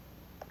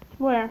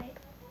 Where?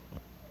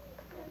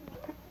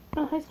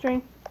 Oh, hi,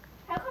 string.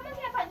 How come I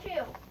can't punch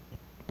you?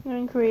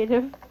 I'm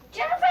creative.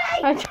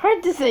 Jesse! I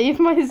tried to save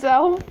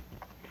myself.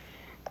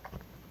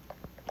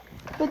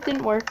 But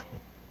didn't work.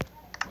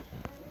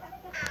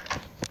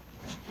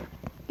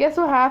 Guess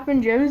what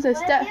happened, Joe's?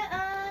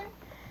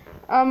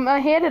 I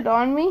had it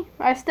on me.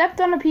 I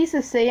stepped on a piece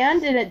of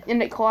sand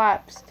and it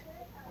collapsed.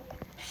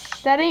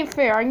 That ain't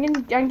fair. I'm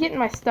getting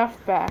my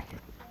stuff back.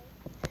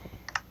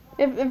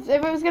 If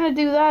it was gonna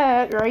do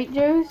that, right,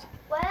 Joe's?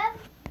 What?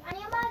 I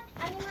need my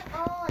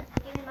own.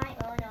 Give me my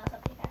own or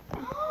something like that.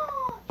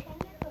 Oh,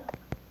 enchantment book.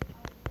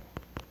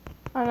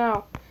 I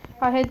know.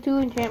 I had 2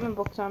 enchantment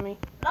books on me.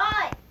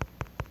 Lie!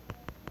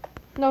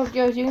 No,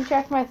 Joe's, you can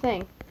check my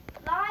thing.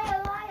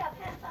 Liar,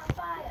 pants on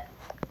fire.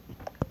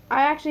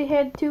 I actually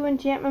had 2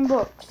 enchantment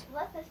books.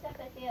 What's this stuff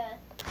is here?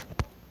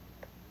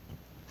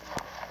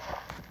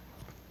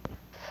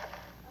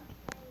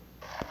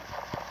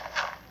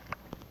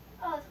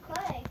 Oh, it's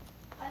clay.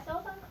 I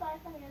stole some clay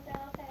from you, is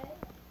that okay?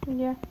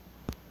 Yeah.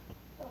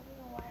 Don't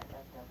know why I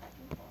got the back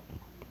and forth.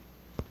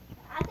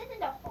 I did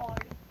it a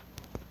hard.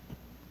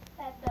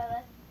 That's the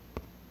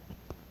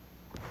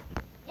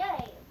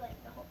yay! Like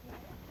the whole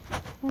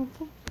thing.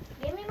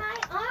 Give me my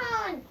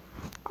own!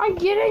 I'm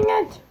getting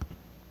it!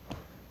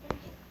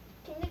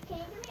 Can you give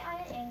me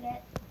iron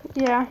ingot?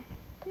 Yeah.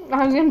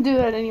 I was gonna do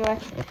that anyway.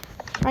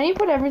 I need to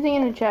put everything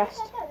in the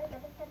chest.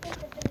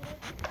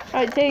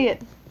 Alright, take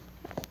it.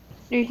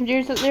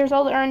 There's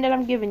all the iron that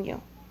I'm giving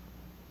you.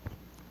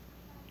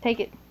 Take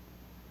it.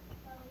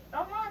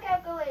 I want a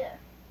calculator.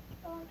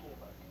 I want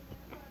keyboard.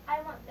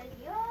 I want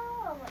video.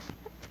 I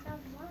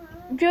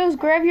want Joe's,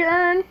 grab your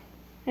urn.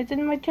 It's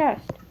in my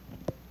chest.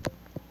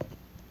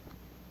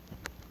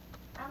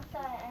 I'm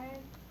sorry,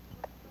 Aaron.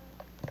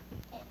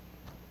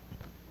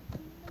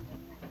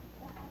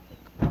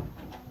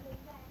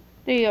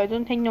 There you go.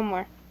 Don't take no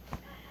more.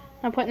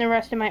 I'm putting the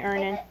rest of my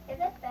urn in. Is it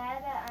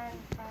bad that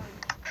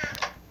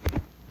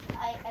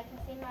I can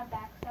see my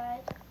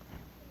backside?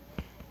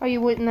 Oh,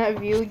 you went in that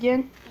view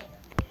again?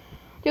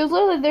 Joe's,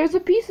 literally, there's a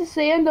piece of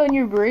sand on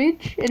your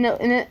bridge, and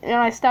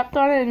I stepped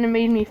on it, and it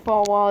made me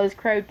fall while I was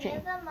crouching.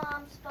 Here's a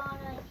mom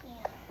spawner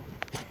here.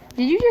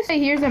 Did you just say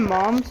here's a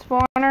mom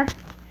spawner?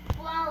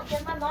 Well,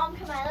 did my mom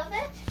come out of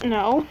it?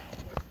 No.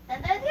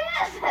 Then there's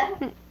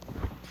yes!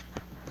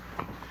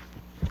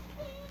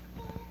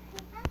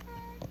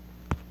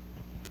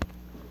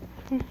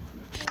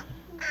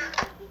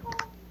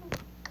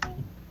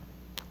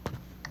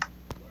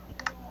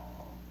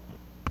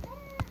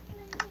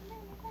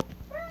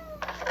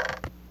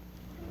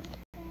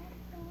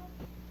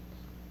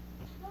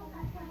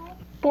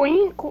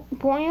 Boing,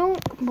 boing,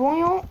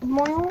 boing,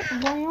 boing,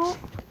 boing.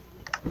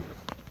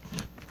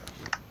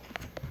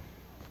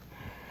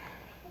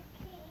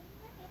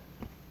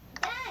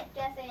 Dad,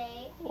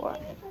 Jesse,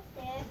 What? can you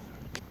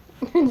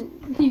give me some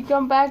sticks?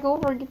 come back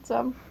over and get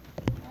some. 1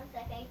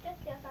 second, you just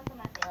steal some from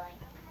my ceiling.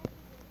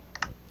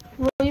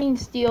 What do you mean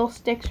steal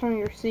sticks from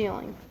your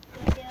ceiling?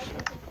 You steal pieces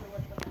of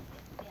wood from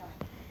my ceiling.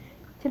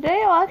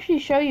 Today I'll actually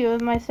show you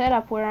my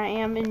setup where I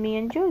am and me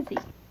and Josie.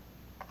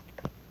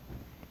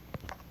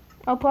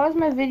 I'll pause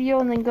my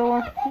video and then go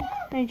on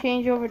and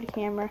change over to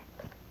camera.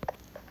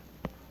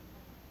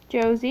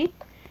 Josie,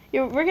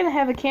 we're gonna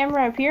have a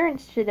camera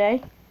appearance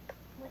today.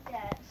 What's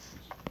that?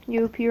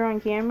 You appear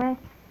on camera.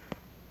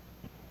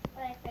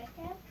 Like face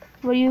cam?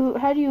 What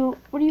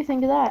do you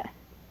think of that?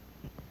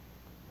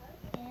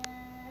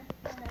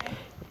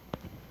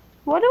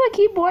 Why do I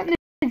keep wanting to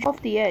jump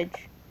off the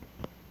edge?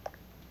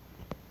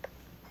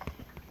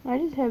 I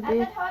just have I big.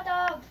 got hot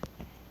dogs.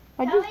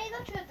 Tell me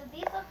the truth, do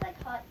these look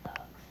like hot dogs?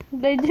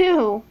 They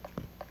do.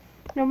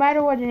 No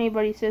matter what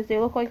anybody says, they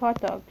look like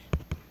hot dogs.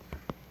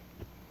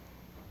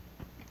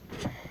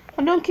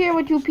 I don't care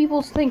what you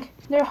people think.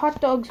 They're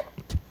hot dogs.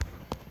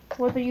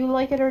 Whether you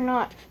like it or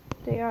not,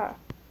 they are.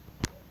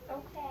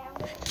 Okay, I'm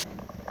gonna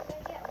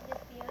get this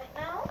view right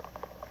now.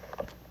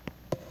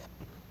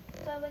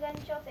 So we're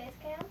gonna show face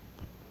cam?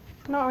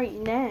 Not right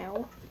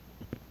now.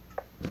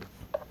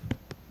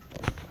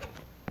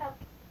 Oh,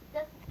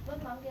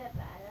 would mom get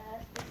mad at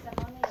us because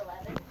I'm only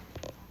 11?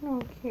 I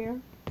don't care.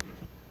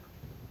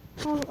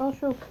 I'll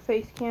show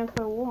face cam if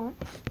I want.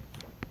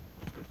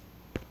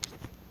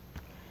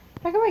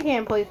 How come I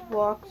can't place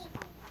blocks?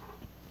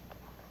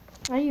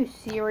 Are you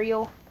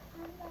cereal?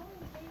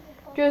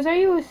 Joes, are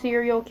you a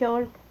serial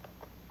killer?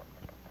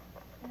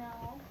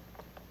 No.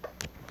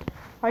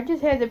 I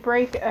just had to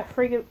break a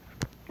friggin'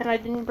 and I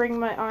didn't bring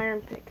my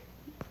iron pick.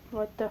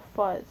 What the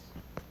fuzz?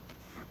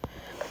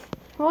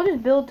 I'll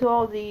just build to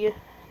all the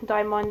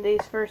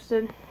diamonds first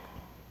then.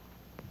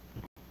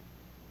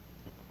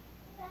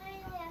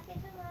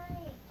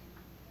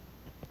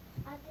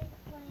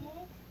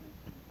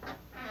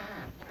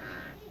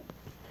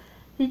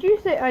 Did you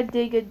say I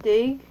dig a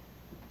dig?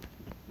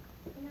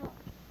 No.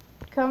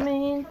 Come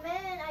in. Come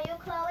in, are you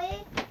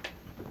Chloe?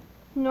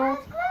 No.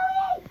 It's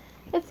Chloe!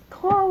 It's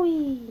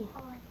Chloe.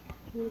 Oh,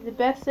 You're the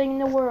best thing in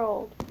the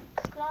world.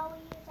 Chloe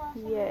is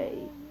awesome.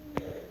 Yay.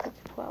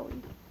 It's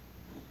Chloe.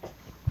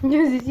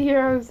 Did you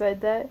hear who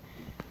said that?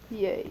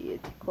 Yay,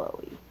 it's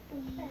Chloe.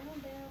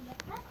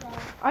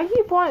 I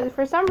keep wanting,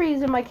 for some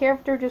reason my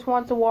character just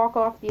wants to walk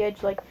off the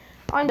edge like,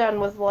 I'm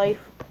done with life.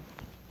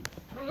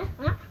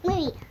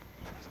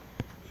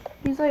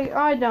 He's like,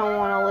 I don't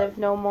want to live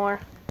no more.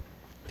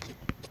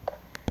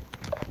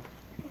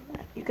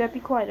 You gotta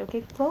be quiet,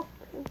 okay, Chloe?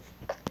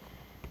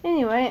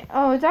 Anyway,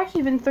 oh, it's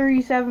actually been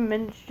 37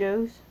 minutes,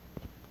 Joes.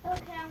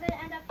 Okay, I'm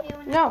gonna end up here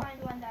when No. I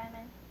find one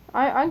diamond.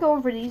 I'm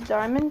going for these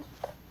diamonds.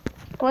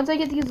 Once I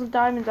get these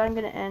diamonds, I'm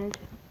gonna end.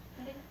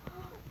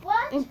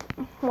 What?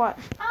 What?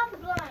 I'm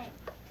blind.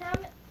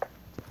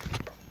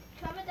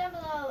 Comment down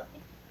below.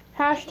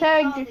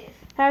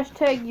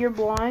 Hashtag you're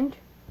blind.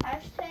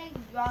 Hashtag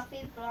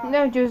Roxie blind.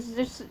 No, just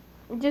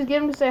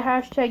get him to say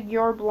hashtag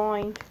you're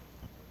blind.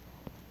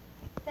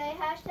 Say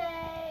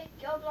hashtag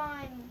you're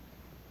blind.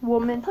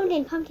 Woman.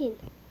 Pumpkin.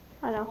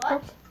 I know.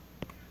 What?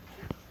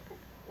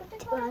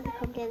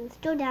 Pumpkins.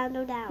 Go down.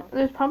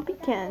 There's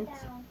pumpkins.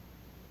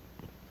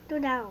 Go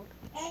down.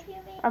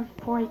 I'm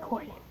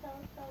recording.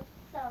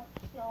 So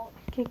cute.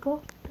 Okay,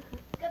 go.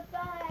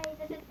 Goodbye.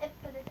 This is it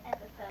for this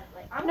episode.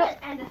 Like, I'm No. gonna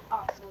end this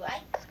off,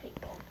 right,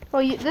 people?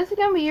 Well, this is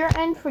gonna be your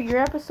end for your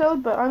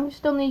episode, but I'm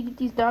still need to get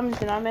these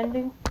diamonds and I'm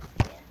ending.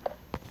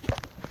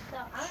 So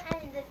I'm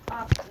ending this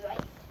off,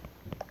 right?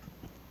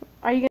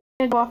 Are you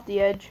gonna go off the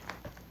edge?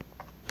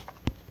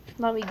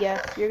 Let me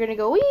guess. You're gonna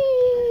go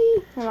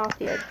wee and off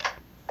the edge.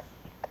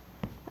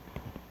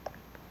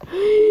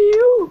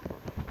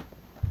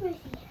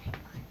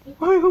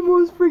 I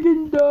almost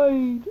friggin'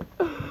 died.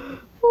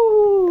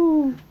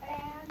 Oh.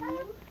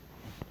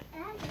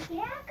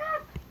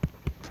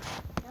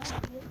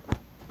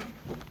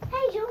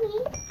 Hey,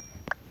 Joey.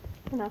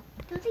 No.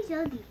 Don't say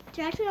Joey.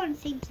 They're actually on the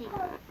same thing.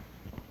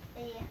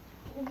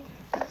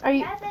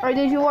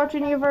 Did you watch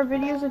any of our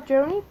videos with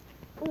Joni?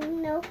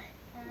 No.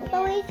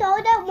 But we saw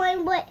that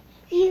one what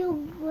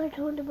you were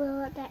told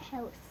about that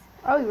house.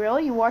 Oh,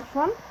 really? You watched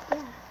one?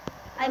 Yeah.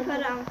 I put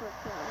it on for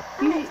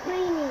fun. You- I'm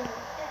explaining.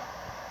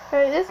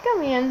 Hey, this is gonna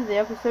be the end of the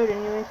episode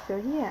anyway, so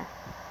yeah.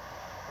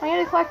 I'm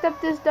gonna collect up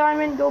this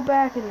diamond, go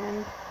back, and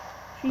then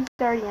she's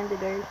already ended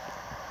hers.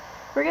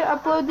 We're gonna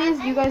upload these.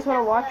 You guys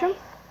wanna watch them?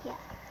 Yeah.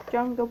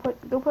 John, go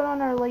put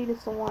on our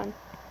latest one.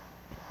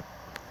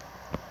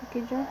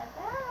 Okay, John.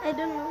 I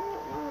don't know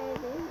what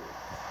it is.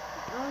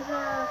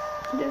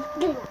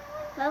 Just.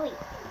 Chloe.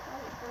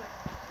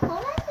 Hold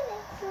on to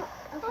this.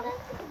 Hold on to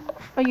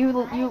this. Oh, you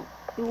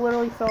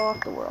literally fell off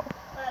the world.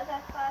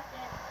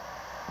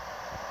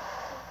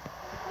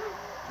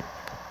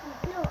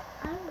 No,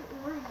 I don't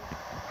want it.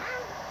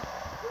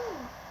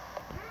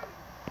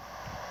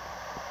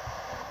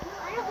 No,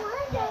 I don't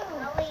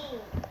want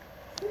it.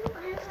 No,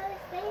 I want to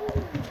stay.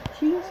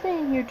 She can stay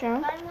in here,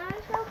 John. I want to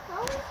show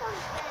Chloe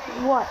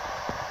something. What?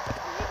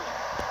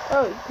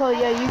 Oh, Chloe,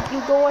 yeah, you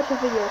go watch a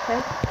video,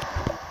 okay?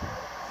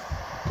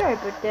 Sorry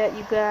about that,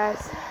 you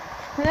guys.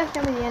 And that's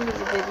gonna be the end of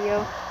the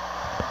video.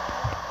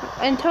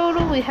 In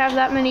total, we have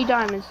that many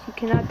diamonds. You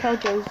cannot tell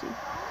Josie.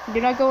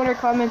 Do not go in her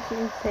comments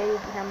and say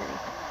how many.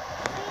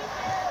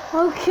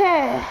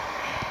 Okay.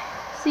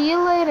 See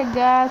you later,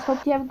 guys.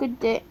 Hope you have a good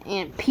day,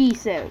 and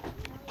peace out.